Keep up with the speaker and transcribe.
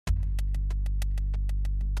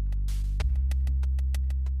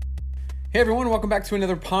Hey everyone, welcome back to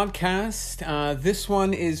another podcast. This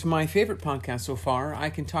one is my favorite podcast so far. I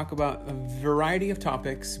can talk about a variety of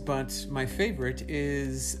topics, but my favorite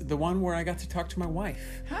is the one where I got to talk to my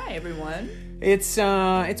wife. Hi everyone. It's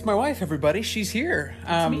my wife, everybody. She's here.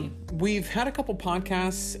 It's me. We've had a couple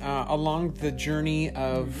podcasts along the journey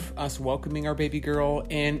of us welcoming our baby girl,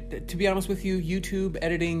 and to be honest with you, YouTube,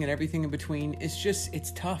 editing, and everything in between,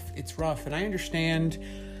 it's tough, it's rough, and I understand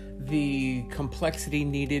the complexity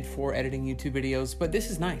needed for editing YouTube videos, but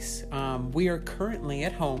this is nice. We are currently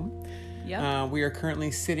at home. Yeah. We are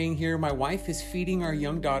currently sitting here. My wife is feeding our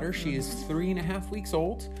young daughter. She is 3.5 weeks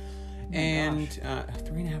old. And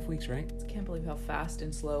 3.5 weeks, right? I can't believe how fast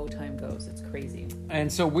and slow time goes. It's crazy.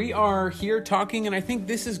 And so we are here talking, and I think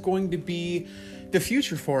this is going to be the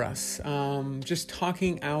future for us. Just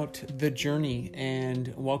talking out the journey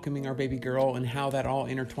and welcoming our baby girl and how that all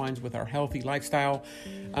intertwines with our healthy lifestyle.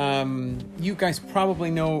 You guys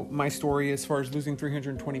probably know my story as far as losing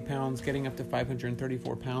 320 pounds, getting up to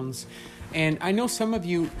 534 pounds. And I know some of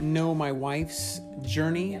you know my wife's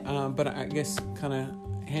journey, but I guess kind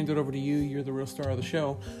of hand it over to you. You're the real star of the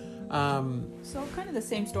show. So kind of the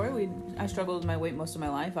same story. I struggled with my weight most of my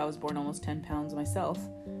life. I was born almost 10 pounds myself.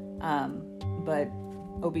 But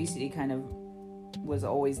obesity kind of was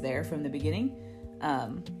always there from the beginning.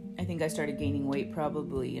 I think I started gaining weight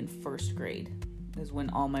probably in first grade is when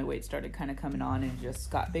all my weight started kind of coming on and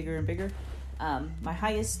just got bigger and bigger. My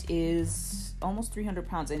highest is almost 300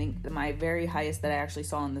 pounds. I think my very highest that I actually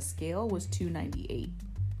saw on the scale was 298.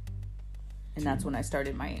 And that's when I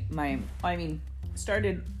started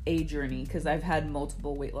started a journey, because I've had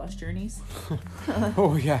multiple weight loss journeys.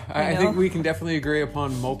 Oh yeah, I think we can definitely agree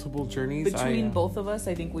upon multiple journeys. Between both of us,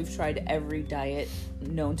 I think we've tried every diet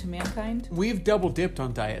known to mankind. We've double dipped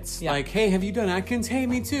on diets. Yeah. Like, hey, have you done Atkins? Hey,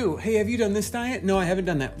 me too. Hey, have you done this diet? No, I haven't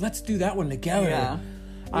done that. Let's do that one together.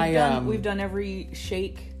 Yeah. We've done every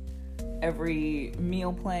shake, every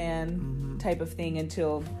meal plan type of thing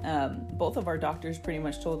until both of our doctors pretty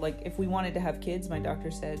much told, like, if we wanted to have kids, my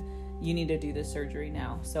doctor said, you need to do this surgery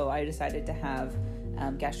now. So I decided to have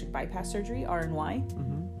gastric bypass surgery,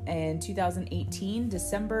 RNY, in 2018,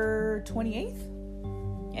 December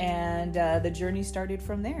 28th. And the journey started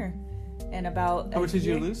from there. And about how much did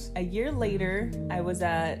you lose? A year later, I was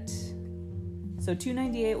at... So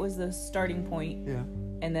 298 was the starting point. Yeah.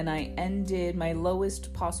 And then I ended my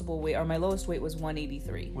lowest possible weight, or my lowest weight was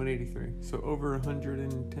 183. 183. So over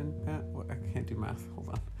 110 pounds. Well, I can't do math. Hold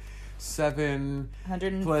on. 7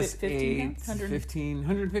 plus 8,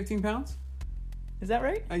 115 pounds? Is that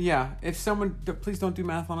right? Yeah. If someone, please don't do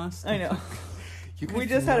math on us. I know. We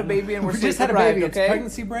just had a baby and we're just had a baby. It's okay?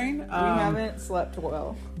 pregnancy brain. We haven't slept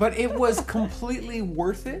well. But it was completely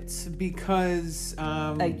worth it because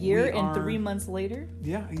a year and 3 months later.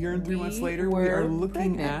 Yeah, a year and 3 months later, we are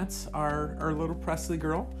looking at our little Presley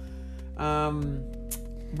girl.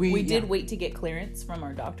 We did wait to get clearance from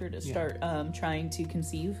our doctor to start trying to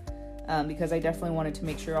conceive. Because I definitely wanted to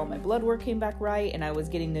make sure all my blood work came back right and I was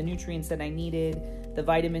getting the nutrients that I needed. The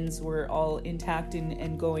vitamins were all intact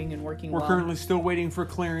and going and working well. We're currently still waiting for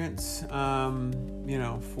clearance, we're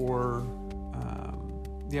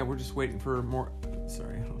just waiting for more.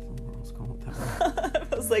 Sorry, I don't know where I was going with that.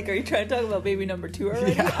 I was like, are you trying to talk about baby number 2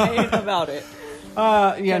 already? Yeah. I ain't about it.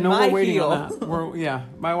 We're waiting on that.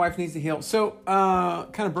 My wife needs to heal. So,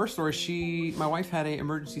 kind of birth story. My wife had an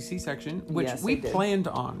emergency C-section, which we planned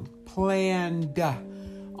on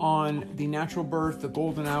the natural birth, the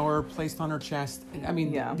golden hour, placed on her chest. I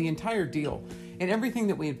mean, the entire deal. And everything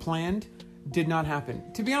that we had planned did not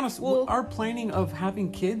happen. To be honest, our planning of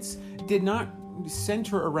having kids did not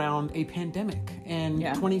center around a pandemic and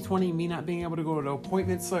 2020, me not being able to go to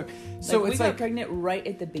appointments. We got pregnant right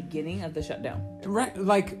at the beginning of the shutdown. Right,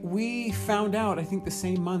 like we found out, I think the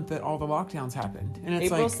same month that all the lockdowns happened, and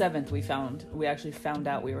it's April 7th. We actually found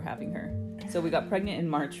out we were having her. So we got pregnant in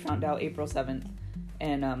March, found out April 7th.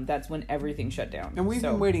 And that's when everything shut down. And we've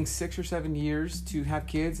been waiting 6 or 7 years to have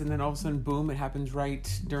kids, and then all of a sudden, boom, it happens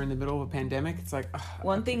right during the middle of a pandemic. It's like...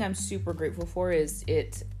 One thing I'm super grateful for is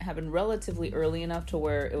it happened relatively early enough to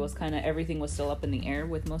where it was kind of... Everything was still up in the air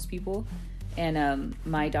with most people. And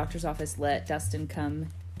my doctor's office let Dustin come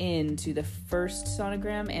into the first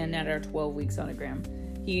sonogram and at our 12-week sonogram.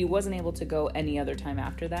 He wasn't able to go any other time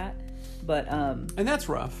after that. But and that's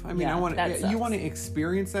rough. I mean, you want to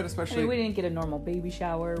experience that, especially. We didn't get a normal baby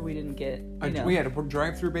shower. We didn't get. We had a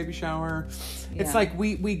drive-through baby shower. Yeah. It's like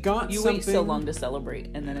we got. You something... wait so long to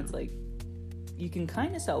celebrate, and then it's like you can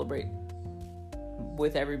kind of celebrate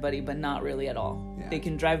with everybody, but not really at all. Yeah. They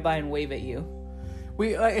can drive by and wave at you.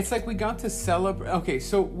 It's like we got to celebrate. Okay,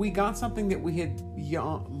 so we got something that we had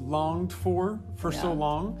longed for so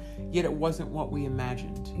long, yet it wasn't what we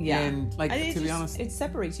imagined. Yeah. And like, to be honest, it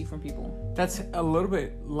separates you from people. that's a little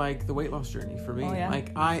bit like the weight loss journey for me. Oh, yeah?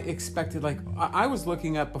 Like I expected, like I was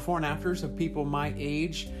looking up before and afters of people my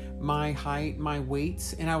age, my height, my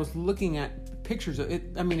weights, and I was looking at pictures of it.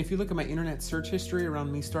 I mean, if you look at my internet search history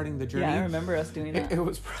around me starting the journey, Yeah, I remember us doing that. it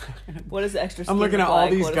was. What is the extra? I'm looking skin at all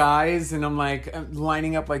like? these guys, and I'm like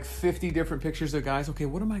lining up like 50 different pictures of guys. Okay,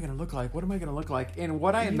 what am I going to look like? What am I going to look like? And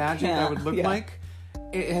what I imagined I would look like,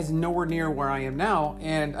 it has nowhere near where I am now.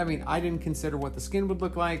 And I mean, I didn't consider what the skin would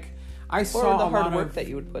look like. I saw the a hard lot work of, that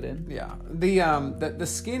you would put in. Yeah, the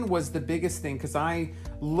skin was the biggest thing because I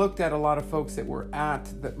looked at a lot of folks that were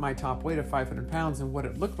at my top weight of 500 pounds and what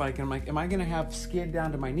it looked like, and I'm like, am I going to have skin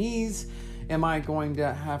down to my knees? Am I going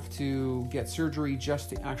to have to get surgery just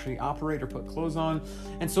to actually operate or put clothes on?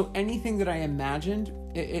 And so anything that I imagined,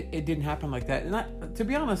 it didn't happen like that. And to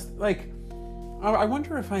be honest, like, I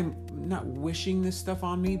wonder if I'm not wishing this stuff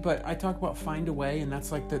on me, but I talk about find a way, and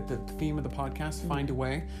that's like the theme of the podcast, find a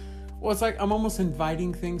way. Well, it's like I'm almost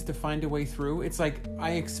inviting things to find a way through. It's like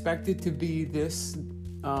I expected to be this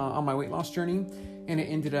on my weight loss journey, and it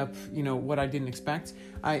ended up, what I didn't expect.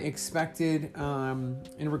 I expected,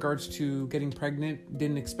 in regards to getting pregnant,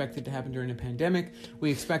 didn't expect it to happen during a pandemic. We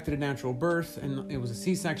expected a natural birth, and it was a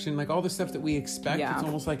C-section. Like all the stuff that we expect, It's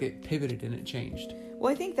almost like it pivoted and it changed.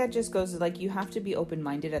 Well, I think that just goes like you have to be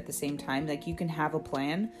open-minded at the same time. Like you can have a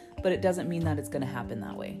plan, but it doesn't mean that it's going to happen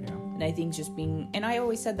that way. Yeah. And I think and I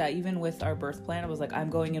always said that even with our birth plan, I was like, I'm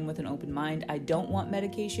going in with an open mind. I don't want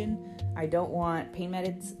medication. I don't want pain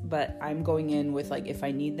meds, but I'm going in with like, if I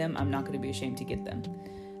need them, I'm not going to be ashamed to get them.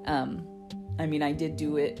 I mean, I did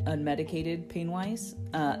do it unmedicated pain-wise.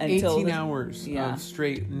 Until 18 hours of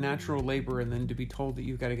straight natural labor, and then to be told that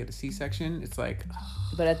you've got to get a C-section, it's like...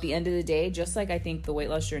 But at the end of the day, just like I think the weight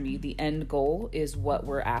loss journey, the end goal is what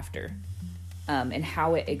we're after. And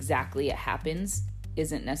how it happens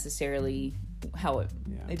isn't necessarily how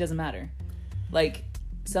it doesn't matter. Like,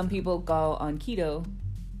 some people go on keto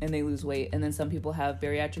and they lose weight, and then some people have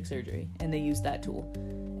bariatric surgery and they use that tool.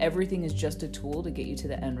 Everything is just a tool to get you to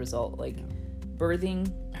the end result. Like,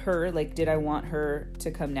 birthing her, like, did I want her to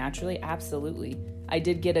come naturally? Absolutely. I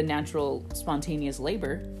did get a natural spontaneous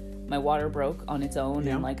labor. My water broke on its own,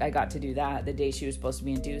 and like I got to do that the day she was supposed to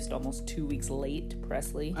be induced, almost 2 weeks late,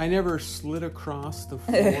 Presley. I never slid across the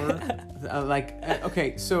floor.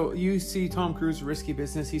 Okay, so you see Tom Cruise, Risky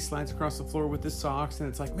Business, he slides across the floor with his socks, and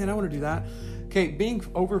it's like, man, I want to do that. Okay, being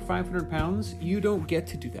over 500 pounds, you don't get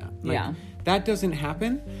to do that. Like, that doesn't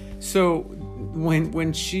happen. So when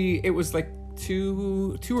it was like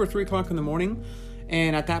 2 or 3 o'clock in the morning,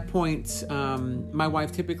 and at that point, my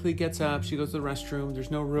wife typically gets up. She goes to the restroom. There's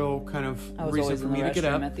no real kind of reason for me to get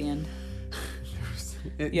up. At the end.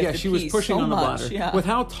 She was pushing on the bladder. Yeah. With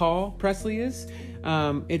how tall Presley is,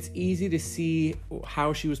 it's easy to see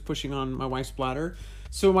how she was pushing on my wife's bladder.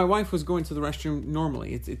 So my wife was going to the restroom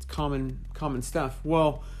normally. It's common stuff.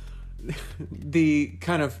 Well, the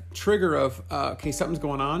kind of trigger of something's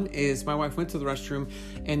going on is my wife went to the restroom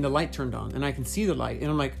and the light turned on, and I can see the light, and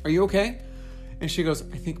I'm like, are you okay? And she goes,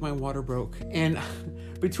 I think my water broke. And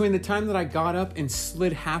between the time that I got up and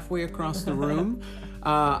slid halfway across the room,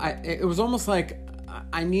 it was almost like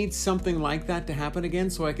I need something like that to happen again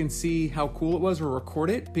so I can see how cool it was or record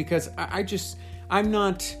it, because I'm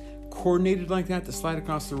not coordinated like that to slide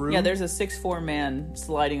across the room. Yeah, there's a 6'4" man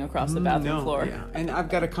sliding across the bathroom floor. Yeah. And I've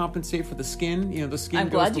got to compensate for the skin. The skin I'm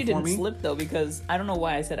goes glad you didn't me. slip though, because I don't know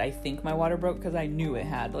why I said I think my water broke, because I knew it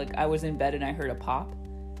had. Like, I was in bed and I heard a pop.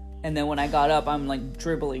 And then when I got up, I'm like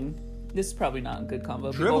dribbling. This is probably not a good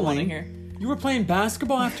combo. People want to hear. You were playing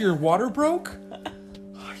basketball after your water broke?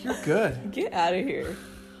 Oh, you're good. Get out of here.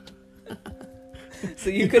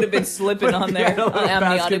 So you could have been slipping on there on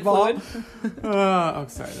amniotic fluid. Sorry.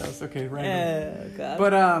 That was okay. Random. God.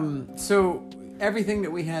 But so everything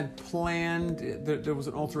that we had planned, there was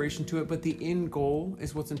an alteration to it, but the end goal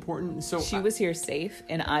is what's important. So she was here safe,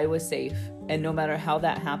 and I was safe, and no matter how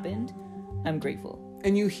that happened, I'm grateful.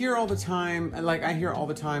 And you hear all the time, like I hear all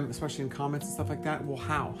the time, especially in comments and stuff like that, well,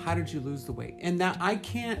 how did you lose the weight? And that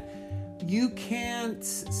you can't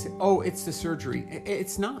say, oh, it's the surgery.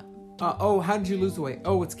 It's not. How did you lose the weight?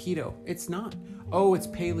 Oh, it's keto. It's not. Oh, it's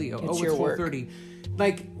paleo. It's your work. Whole30.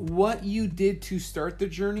 Like, what you did to start the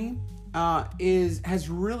journey has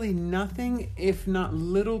really nothing, if not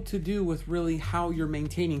little, to do with really how you're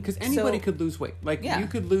maintaining. Because anybody could lose weight. Like, you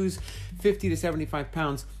could lose 50 to 75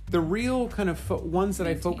 pounds. The real kind of ones that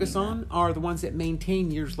I focus on are the ones that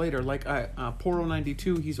maintain years later. Like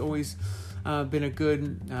Poro92, he's always been a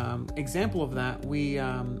good example of that. We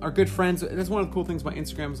are good friends. That's one of the cool things about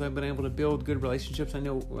Instagram is I've been able to build good relationships. I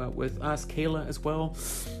know with us, Kayla as well,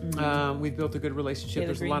 we've built a good relationship. Kayla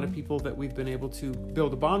There's Green. a lot of people that we've been able to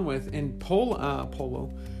build a bond with. And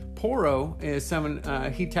Poro is someone,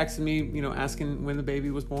 he texted me, asking when the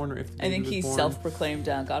baby was born or if the baby I think was he's born. self-proclaimed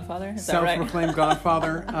godfather. Is that right? Self-proclaimed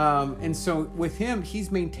godfather. And so with him,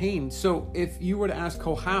 he's maintained. So if you were to ask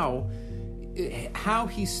Cole how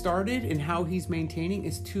he started and how he's maintaining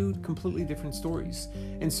is two completely different stories.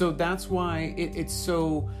 And so that's why it's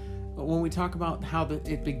so, when we talk about how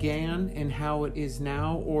it began and how it is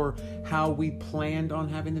now, or how we planned on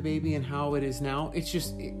having the baby and how it is now, it's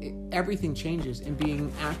just everything changes, and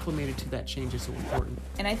being acclimated to that change is so important.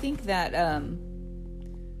 And I think that kind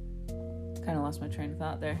of lost my train of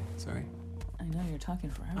thought there. Sorry. I know you're talking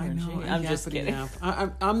forever. I know. I'm just kidding.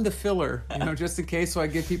 I'm the filler, just in case, so I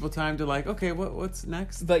give people time to okay, what's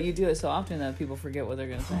next? But you do it so often that people forget what they're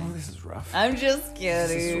gonna say. Oh, this is rough. I'm just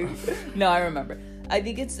kidding. No, I remember. I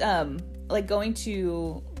think it's like going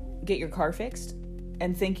to get your car fixed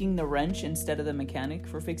and thanking the wrench instead of the mechanic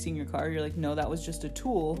for fixing your car. You're like, no, that was just a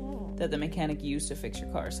tool that the mechanic used to fix your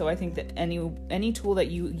car. So I think that any tool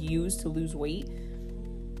that you use to lose weight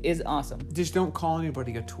is awesome. Just don't call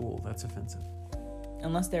anybody a tool. That's offensive.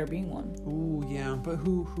 Unless they're being one. Ooh, yeah. But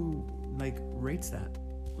who rates that?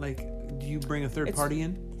 Do you bring a third party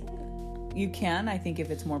in? You can, I think, if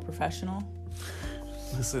it's more professional.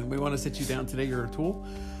 Listen, we want to sit you down today. You're a tool.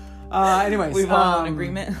 Anyways. We've all in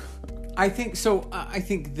agreement. I think so. I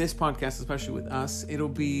think this podcast, especially with us, it'll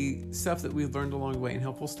be stuff that we've learned along the way and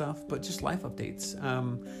helpful stuff, but just life updates.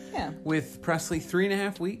 With Presley,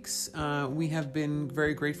 3.5 weeks, we have been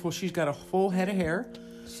very grateful. She's got a full head of hair.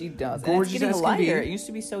 She does. Gorgeous and it's getting as can be. lighter. It used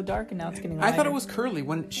to be so dark, and now it's getting lighter. I thought it was curly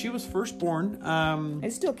when she was first born.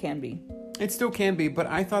 It still can be. It still can be, but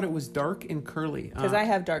I thought it was dark and curly. Because I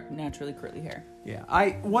have dark, naturally curly hair. Yeah.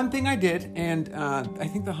 One thing I did, and I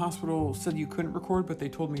think the hospital said you couldn't record, but they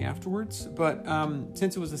told me afterwards. But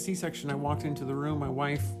since it was a C-section, I walked into the room. My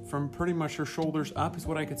wife, from pretty much her shoulders up is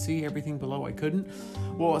what I could see. Everything below I couldn't.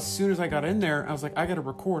 Well, as soon as I got in there, I was like, I got to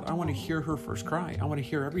record. I want to hear her first cry. I want to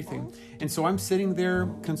hear everything. And so I'm sitting there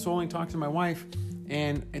consoling, talking to my wife,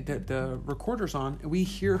 and the recorder's on, and we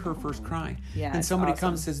hear her first cry. Yeah, and somebody awesome.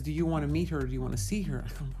 comes and says, do you want to meet her? Or do you want to see her? I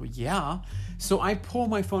go, well, yeah. So I pull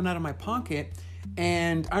my phone out of my pocket,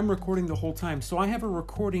 and I'm recording the whole time. So I have a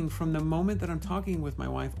recording from the moment that I'm talking with my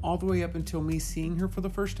wife all the way up until me seeing her for the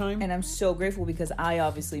first time. And I'm so grateful because I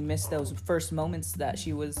obviously missed those first moments that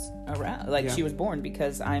she was around, she was born,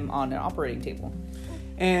 because I'm on an operating table.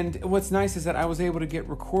 And what's nice is that I was able to get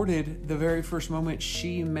recorded the very first moment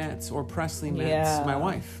she met, or Presley met, my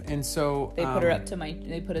wife. And so they put her up to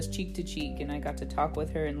they put us cheek to cheek, and I got to talk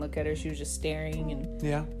with her and look at her. She was just staring, and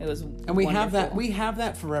it was and we wonderful. have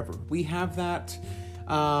that forever. We have that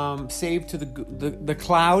saved to the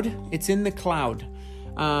cloud. It's in the cloud.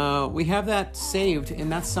 We have that saved,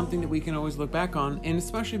 and that's something that we can always look back on, and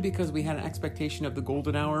especially because we had an expectation of the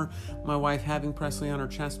golden hour, my wife having Presley on her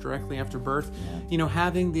chest directly after birth,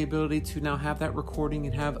 having the ability to now have that recording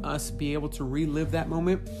and have us be able to relive that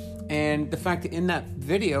moment. And the fact that in that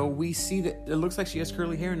video we see that it looks like she has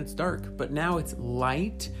curly hair and it's dark, but now it's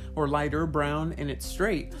light or lighter brown and it's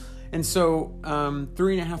straight. And so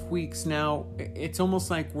 3.5 weeks now, it's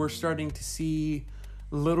almost like we're starting to see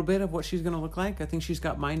a little bit of what she's going to look like. I think she's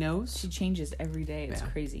got my nose. She changes every day. It's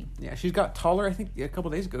crazy. Yeah, she's got taller. I think a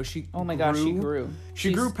couple days ago she Oh my gosh, she grew.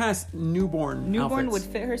 She grew past newborn Newborn outfits.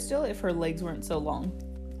 would fit her still if her legs weren't so long.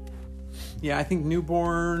 Yeah, I think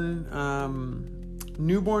newborn...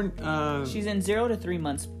 she's in 0 to 3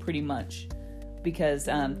 months pretty much. Because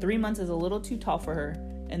 3 months is a little too tall for her.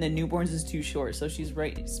 And then newborns is too short. So she's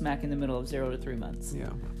right smack in the middle of 0 to 3 months.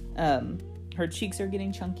 Yeah. Her cheeks are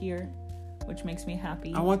getting chunkier, which makes me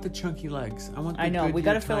happy. I want the chunky legs. I know, we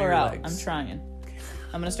gotta fill her out. I'm trying.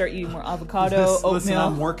 I'm gonna start eating more avocado, oatmeal. Listen,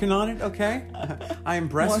 I'm working on it, okay? I am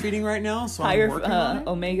breastfeeding right now, so higher, I'm working on it.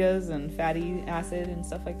 Omegas and fatty acid and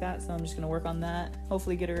stuff like that, so I'm just gonna work on that.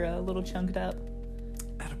 Hopefully get her a little chunked up.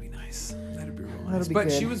 That'll be nice. That'll be real nice. That'll be but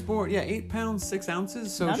good. She was born, 8 pounds, 6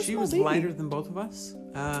 ounces, so she was baby. lighter than both of us.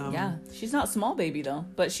 Yeah, she's not a small baby though,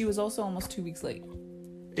 but she was also almost 2 weeks late.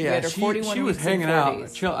 Yeah, she was hanging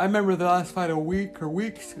out. Chill. I remember the last fight a week or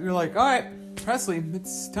weeks. You're like, all right, Presley,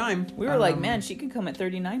 it's time. We were like, man, she could come at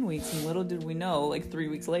 39 weeks, and little did we know, like 3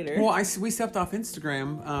 weeks later. Well, we stepped off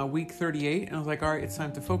Instagram week 38, and I was like, all right, it's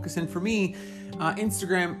time to focus. And for me,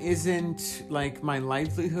 Instagram isn't like my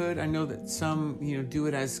livelihood. I know that some, do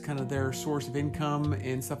it as kind of their source of income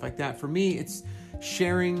and stuff like that. For me, it's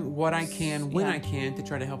sharing what I can when I can to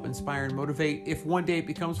try to help inspire and motivate. If one day it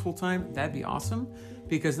becomes full-time, that'd be awesome,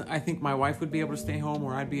 because I think my wife would be able to stay home,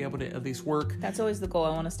 or I'd be able to at least work. That's always the goal. I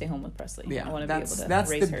want to stay home with Presley. Yeah, I want to be able to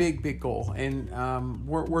that's raise the her. big goal, and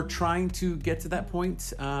we're trying to get to that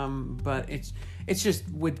point. But it's just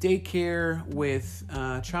with daycare, with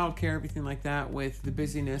childcare, everything like that, with the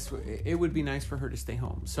busyness, it would be nice for her to stay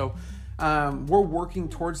home. So we're working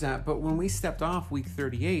towards that. But when we stepped off week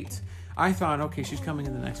 38, I thought, okay, she's coming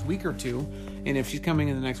in the next week or two. And if she's coming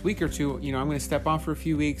in the next week or two, I'm going to step off for a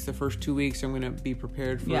few weeks. The first 2 weeks, I'm going to be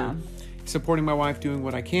prepared for supporting my wife, doing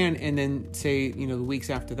what I can. And then say, the weeks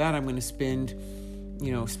after that, I'm going to spend,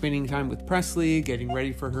 spending time with Presley, getting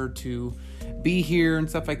ready for her to be here and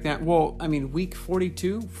stuff like that. Well, I mean, week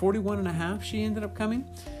 42, 41 and a half, she ended up coming.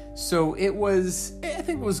 So I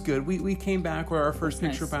think it was good. We came back where our first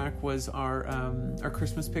picture back was our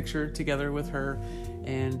Christmas picture together with her.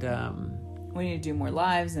 And we need to do more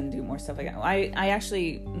lives and do more stuff like that. I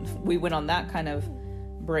actually, we went on that kind of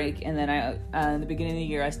break, and then in the beginning of the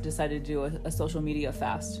year, I decided to do a social media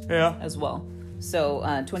fast as well. So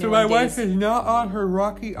 21 days. So my wife is not on her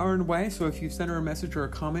rocky iron way. So if you send her a message or a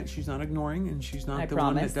comment, she's not ignoring, and she's not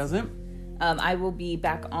one that doesn't. I will be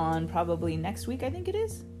back on probably next week, I think it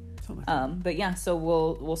is. But yeah, so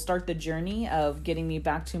we'll start the journey of getting me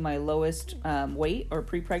back to my lowest weight or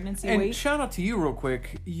pre-pregnancy weight. And shout out to you real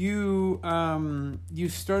quick. You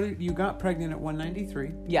got pregnant at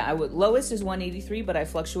 193. Yeah, lowest is 183, but I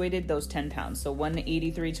fluctuated those 10 pounds. So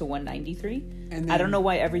 183 to 193. And then, I don't know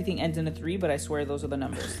why everything ends in a 3, but I swear those are the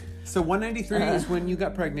numbers. So 193 is when you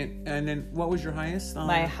got pregnant, and then what was your highest?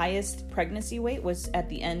 My highest pregnancy weight was at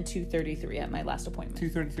the end 233 at my last appointment.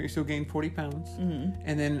 233, so gained 40 pounds. Mm-hmm.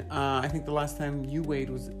 And then I think the last time you weighed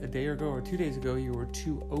was a day ago or 2 days ago, you were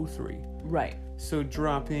 203. Right. So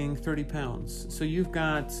dropping 30 pounds. So you've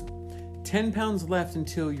got 10 pounds left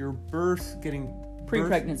until your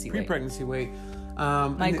pre-pregnancy weight.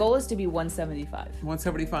 My goal is to be 175.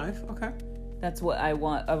 175? Okay. That's what I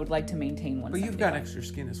want. I would like to maintain 175. But you've got extra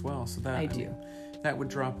skin as well, so that I do. That would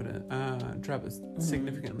drop it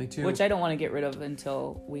significantly too. Which I don't want to get rid of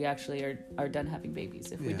until we actually are done having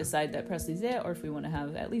babies. If we decide that Presley's it, or if we want to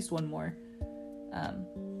have at least one more.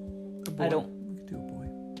 We could do a boy.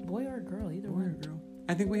 Boy or a girl, either one. Boy or a girl.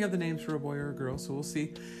 I think we have the names for a boy or a girl, so we'll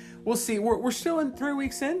see. We'll see. We're still in 3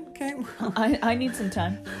 weeks in. Okay. I need some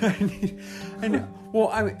time. I know. Well,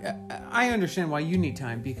 I understand why you need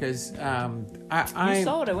time, because You saw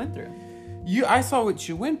what I went through. I saw what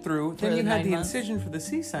you went through. Then you had the 9 months. incision for the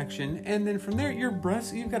C-section, and then from there, you've got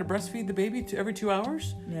to breastfeed the baby every 2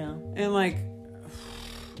 hours. Yeah. And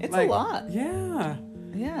it's a lot. Yeah.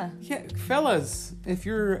 Yeah. Yeah, fellas, if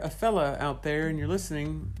you're a fella out there and you're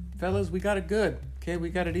listening, fellas, we got it good. Okay, we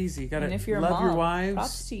got it easy. And if you're love a mom, your wives.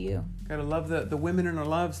 props to you. Gotta love the women in our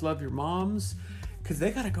lives. Love your moms, because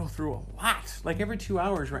they gotta go through a lot. Like every 2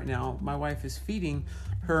 hours right now, my wife is feeding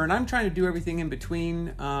her, and I'm trying to do everything in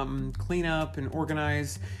between, clean up and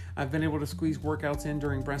organize. I've been able to squeeze workouts in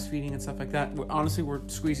during breastfeeding and stuff like that. Honestly, we're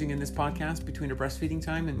squeezing in this podcast between a breastfeeding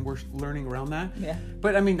time, and we're learning around that. Yeah.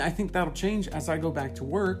 But I mean, I think that'll change as I go back to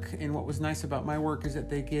work. And what was nice about my work is that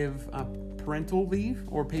they give parental leave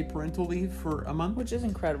or paid parental leave for a month. Which is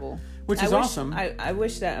incredible. Which is awesome. I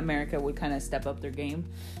wish that America would kind of step up their game.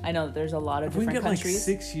 I know that there's a lot of different countries. We get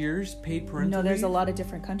like 6 years paid parental leave? No, there's a lot of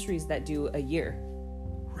different countries that do a year.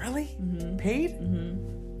 Really? Mm-hmm. Paid? Mm-hmm.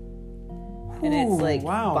 And it's like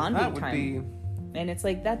bonding that would time. And it's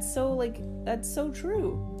like, that's so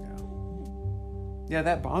true. Yeah,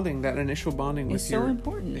 that bonding, that initial bonding is so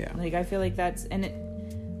important. Yeah. Like, I feel like I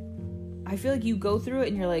feel like you go through it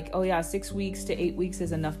and you're like, oh yeah, 6 weeks to 8 weeks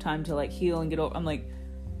is enough time to like heal and get over. I'm like,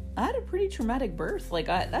 I had a pretty traumatic birth. Like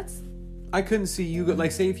I couldn't see you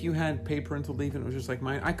like, say if you had paid parental leave and it was just like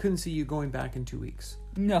mine, I couldn't see you going back in 2 weeks.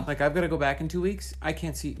 No. Like, I've got to go back in 2 weeks. I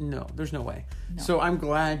can't see. No, there's no way. No. So I'm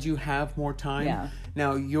glad you have more time. Yeah.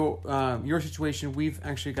 Now, your situation, we've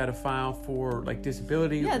actually got to file for like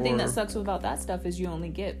disability. Yeah, the thing that sucks about that stuff is you only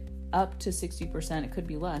get up to 60%. It could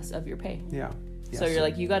be less of your pay. Yeah. So you're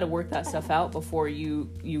like, you got to work that stuff out before you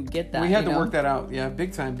get that. We had to work that out,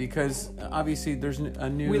 big time, because obviously there's a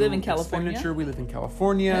new We live in California. expenditure. We live in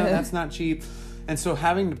California. That's not cheap. And so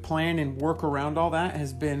having to plan and work around all that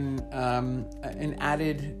has been an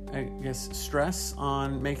added, I guess, stress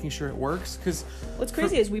on making sure it works. Because what's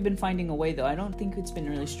crazy is we've been finding a way, though. I don't think it's been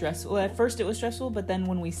really stressful. At first it was stressful, but then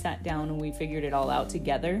when we sat down and we figured it all out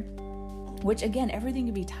together, which again, everything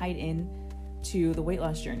can be tied in to the weight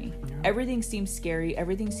loss journey. Yeah. Everything seems scary.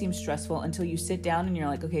 Everything seems stressful until you sit down and you're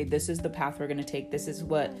like, okay, this is the path we're going to take. This is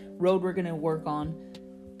what road we're going to work on.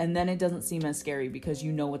 And then it doesn't seem as scary because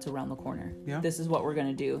you know what's around the corner. Yeah. This is what we're going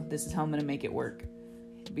to do. This is how I'm going to make it work.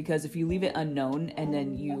 Because if you leave it unknown and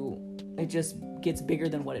then it just gets bigger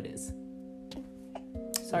than what it is.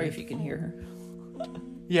 Sorry if you can hear her.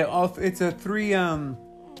 Yeah, it's a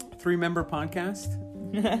three-member podcast.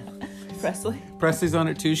 Presley's on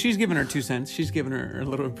it too. She's giving her 2 cents. She's giving her a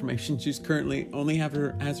little information. She's currently only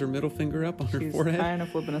has her middle finger up on her forehead. She's kind of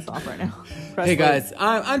flipping us off right now. Presley. Hey guys,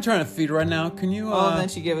 I'm trying to feed her right now. Can you? And then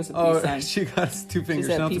she gave us a peace sign. She got us 2 fingers.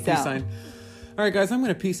 She said, now it's a peace sign. All right, guys, I'm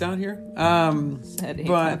going to peace out here.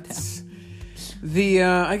 But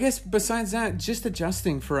I guess besides that, just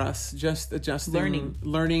adjusting for us,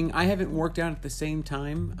 learning. I haven't worked out at the same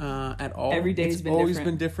time at all. Every day's it's been always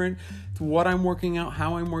different. been different. It's what I'm working out,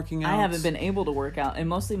 how I'm working out. I haven't been able to work out, and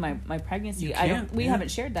mostly my pregnancy. We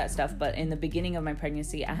haven't shared that stuff, but in the beginning of my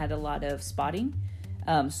pregnancy, I had a lot of spotting.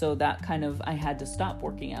 So that kind of, I had to stop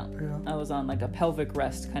working out. Yeah. I was on like a pelvic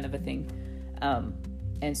rest kind of a thing.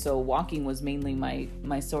 And so walking was mainly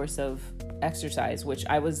my source of exercise, which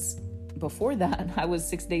before that, I was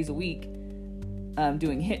 6 days a week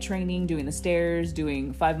doing HIIT training, doing the stairs,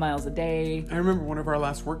 doing 5 miles a day. I remember one of our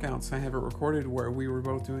last workouts, I have it recorded, where we were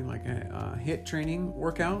both doing like a HIIT training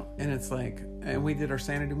workout, and it's like, and we did our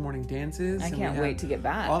Saturday morning dances. I can't wait to get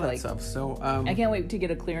back. All that stuff. So I can't wait to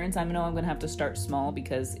get a clearance. I know I'm going to have to start small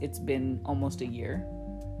because it's been almost a year.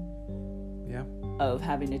 Yeah. Of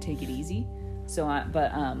having to take it easy. So I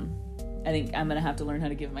think I'm going to have to learn how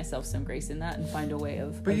to give myself some grace in that and find a way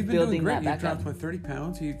of But you've been building doing great. that back You've dropped 30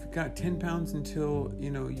 pounds. You've got 10 pounds until,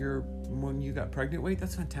 when you got pregnant weight.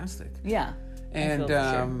 That's fantastic. Yeah. And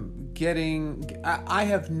I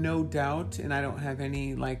have no doubt, and I don't have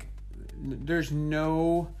any, there's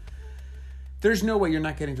no way you're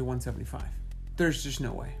not getting to 175. There's just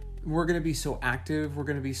no way. We're going to be so active. We're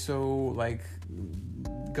going to be so,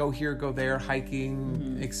 go here, go there,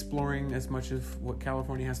 hiking, exploring as much of what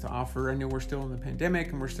California has to offer. I know we're still in the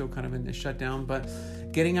pandemic and we're still kind of in this shutdown, but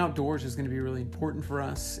getting outdoors is going to be really important for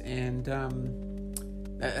us. And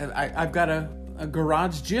I've got a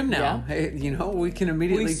garage gym now. Yeah. We can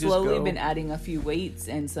immediately just go. We've slowly been adding a few weights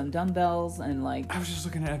and some dumbbells and I was just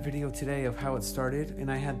looking at a video today of how it started,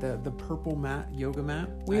 and I had the purple yoga mat.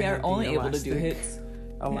 We are only able to do hits.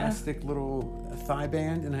 Elastic little thigh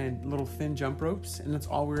band, and I had little thin jump ropes, and that's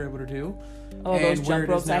all we were able to do. Oh, and those jump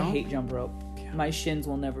ropes! I hate jump rope. Yeah. My shins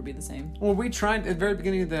will never be the same. Well, we tried at the very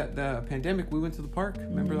beginning of the pandemic. We went to the park.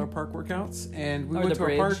 Remember our park workouts? And we went to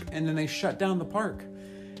a park, and then they shut down the park.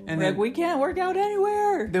 And then, we can't work out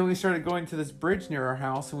anywhere. Then we started going to this bridge near our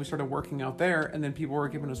house, and we started working out there. And then people were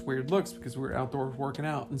giving us weird looks because we were outdoors working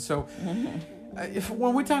out. And so,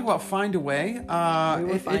 when we talk about find a way,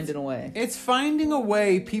 finding a way. It's finding a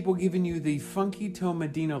way. People giving you the funky Toe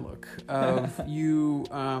Medina look of you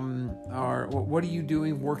are. What are you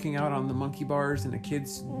doing? Working out on the monkey bars in a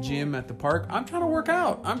kid's gym at the park? I'm trying to work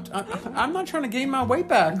out. I'm not trying to gain my weight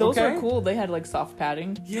back. Those are cool. They had soft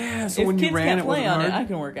padding. Yeah. So when you ran, it wasn't hard. I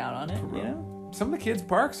can work out on it. Some of the kids'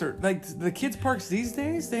 parks are the kids' parks these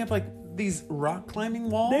days. They have these rock climbing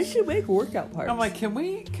walls. They should make workout parks. I'm like,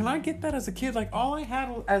 can I get that as a kid? All I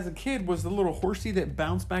had as a kid was the little horsey that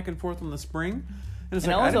bounced back and forth on the spring. And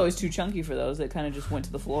I was always too chunky for those. That kind of just went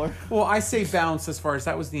to the floor. Well, I say bounce as far as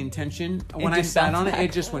that was the intention. When I sat on it,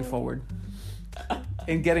 it just went forward.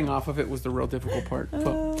 And getting off of it was the real difficult part.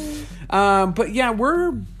 But yeah,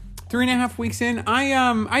 we're 3.5 weeks in.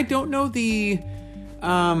 I don't know the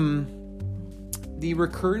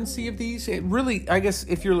recurrency of these. It really, I guess,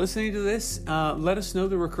 if you're listening to this, let us know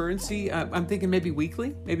the recurrency. I'm thinking maybe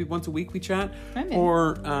weekly, maybe once a week we chat,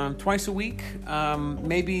 or twice a week,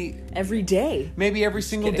 maybe every day, maybe every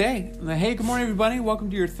single day. Hey, good morning, everybody.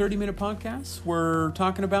 Welcome to your 30-minute podcast. We're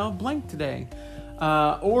talking about blank today.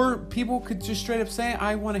 Or people could just straight up say,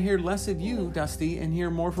 I want to hear less of you, Dusty, and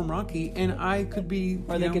hear more from Rocky, and I could be,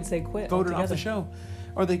 or they could say quit voted altogether. off the show.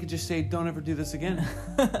 Or they could just say, don't ever do this again.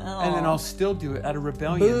 And then I'll still do it out of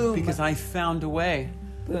rebellion because I found a way.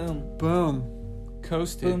 Boom.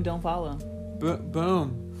 Coasted. Boom, don't follow.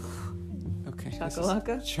 Boom. Okay.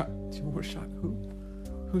 Shakalaka?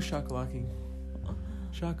 Who's shakalacking?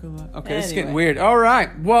 Chocolate. Okay, It's getting weird. All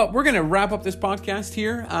right. Well, we're going to wrap up this podcast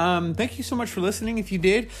here. Thank you so much for listening. If you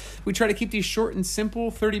did, we try to keep these short and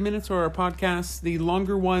simple, 30 minutes or our podcasts. The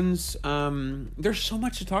longer ones, there's so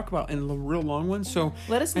much to talk about in the real long ones. So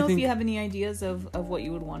let us know if you have any ideas of what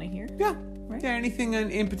you would want to hear. Yeah. Right. Yeah, anything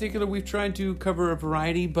in particular. We've tried to cover a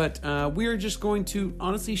variety, but we are just going to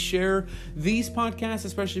honestly share these podcasts,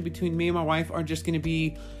 especially between me and my wife, are just going to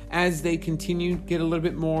be, as they continue, get a little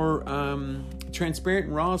bit more transparent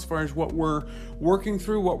and raw as far as what we're working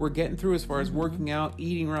through, what we're getting through as far as working out,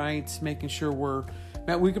 eating right, making sure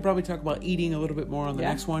Matt, we could probably talk about eating a little bit more on the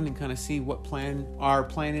next one and kind of see what our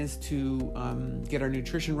plan is to get our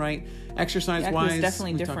nutrition right, exercise-wise. It's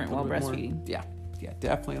definitely different while breastfeeding. Yeah,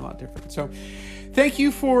 definitely a lot different. So thank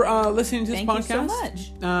you for listening to this podcast. Thank you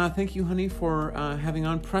so much. Thank you, honey, for having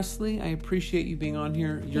on Presley. I appreciate you being on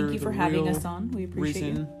here. Thank you for having us on. We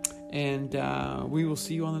appreciate you. And we will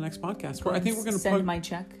see you on the next podcast. I think we're going to send my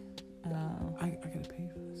check. I got to pay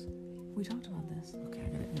for this. We talked about this. Okay, I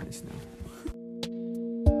got to end this now.